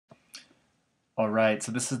Alright,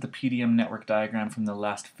 so this is the PDM network diagram from the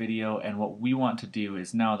last video, and what we want to do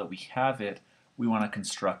is, now that we have it, we want to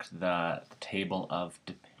construct the table of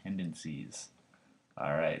dependencies.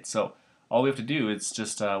 Alright, so all we have to do is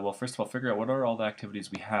just, well, first of all, figure out what are all the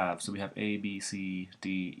activities we have. So we have A, B, C, D,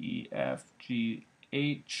 E, F, G,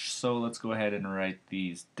 H, so let's go ahead and write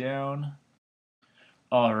these down.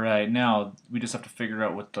 Alright, now we just have to figure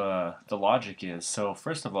out what the logic is. So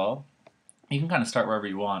first of all, you can kind of start wherever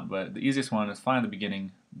you want, but the easiest one is find the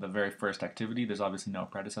beginning, the very first activity. There's obviously no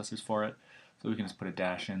predecessors for it, so we can just put a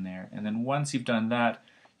dash in there. And then once you've done that,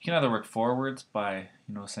 you can either work forwards by,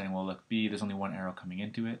 saying, well, look, B, there's only one arrow coming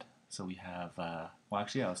into it. So we have, well,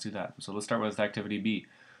 actually, yeah, let's do that. So let's start with activity B.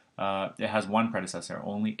 It has one predecessor.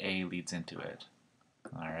 Only A leads into it.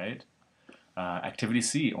 All right. Activity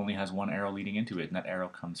C only has one arrow leading into it, and that arrow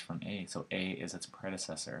comes from A. So A is its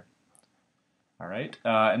predecessor. Alright,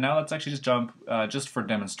 and now let's actually just jump, just for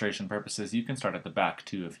demonstration purposes. You can start at the back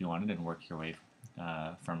too if you wanted and work your way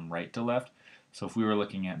from right to left. So if we were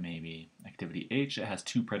looking at maybe activity H, it has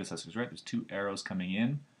two predecessors, right? There's two arrows coming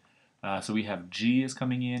in. So we have G is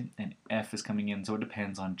coming in and F is coming in, so it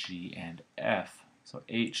depends on G and F. So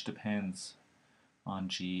H depends on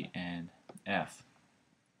G and F.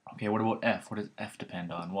 Okay, what about F? What does F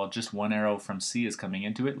depend on? Well, just one arrow from C is coming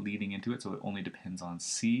into it, leading into it, so it only depends on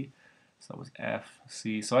C. So that was F,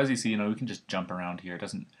 C. So as you see, we can just jump around here. It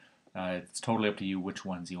doesn't. It's totally up to you which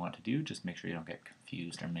ones you want to do. Just make sure you don't get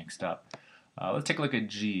confused or mixed up. Let's take a look at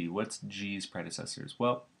G. What's G's predecessors?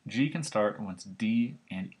 Well, G can start once D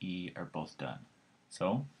and E are both done.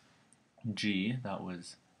 So G, that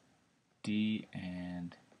was D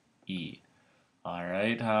and E. All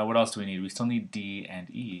right. What else do we need? We still need D and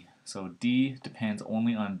E. So D depends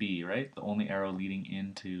only on B, right? The only arrow leading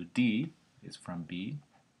into D is from B.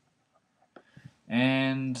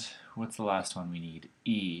 And what's the last one we need?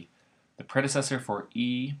 E. The predecessor for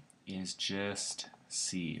E is just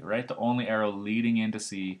C, right? The only arrow leading into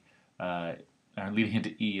C, or leading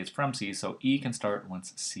into E is from C, so E can start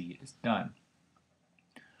once C is done.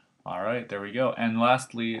 All right, there we go. And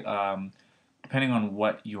lastly, depending on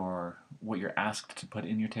what you're asked to put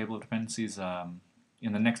in your table of dependencies,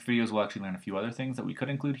 in the next videos we'll actually learn a few other things that we could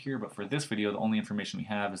include here, but for this video, the only information we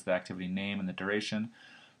have is the activity name and the duration.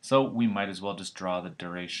 So we might as well just draw the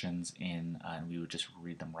durations in, and we would just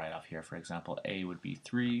read them right off here. For example, A would be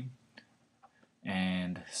 3,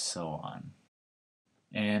 and so on.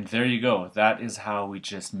 And there you go. That is how we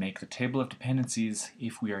just make the table of dependencies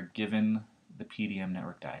if we are given the PDM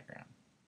network diagram.